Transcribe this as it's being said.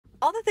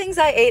All the things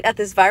I ate at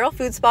this viral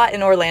food spot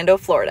in Orlando,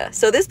 Florida.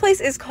 So this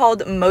place is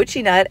called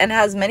Mochi Nut and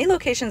has many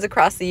locations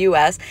across the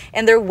US,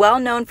 and they're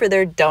well known for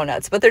their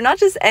donuts, but they're not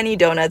just any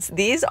donuts.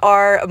 These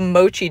are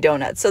mochi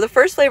donuts. So the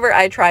first flavor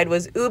I tried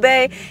was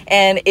ube,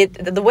 and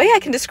the way I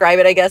can describe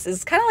it, I guess,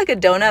 is kind of like a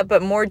donut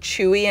but more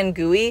chewy and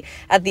gooey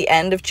at the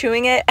end of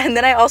chewing it. And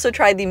then I also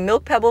tried the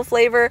milk pebble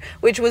flavor,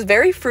 which was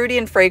very fruity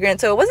and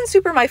fragrant. So it wasn't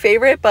super my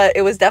favorite, but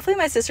it was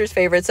definitely my sister's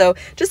favorite. So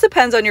just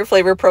depends on your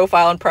flavor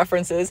profile and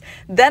preferences.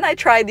 Then I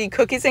tried the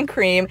cookies and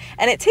cream,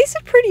 and it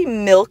tasted pretty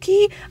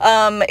milky.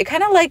 It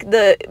kind of like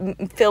the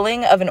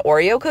filling of an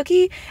Oreo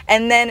cookie.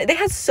 And then they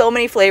had so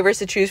many flavors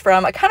to choose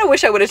from. I kind of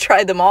wish I would have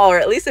tried them all, or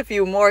at least a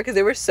few more, because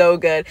they were so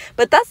good.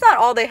 But that's not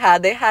all they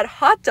had. They had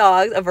hot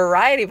dogs, a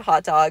variety of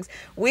hot dogs.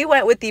 We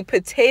went with the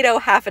potato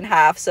half and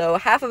half, so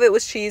half of it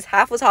was cheese,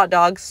 half was hot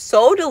dogs.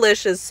 So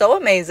delicious, so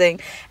amazing.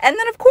 And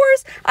then of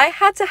course I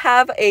had to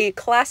have a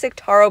classic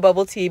taro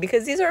bubble tea,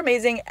 because these are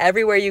amazing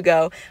everywhere you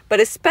go, but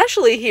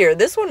especially here.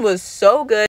 This one was so good.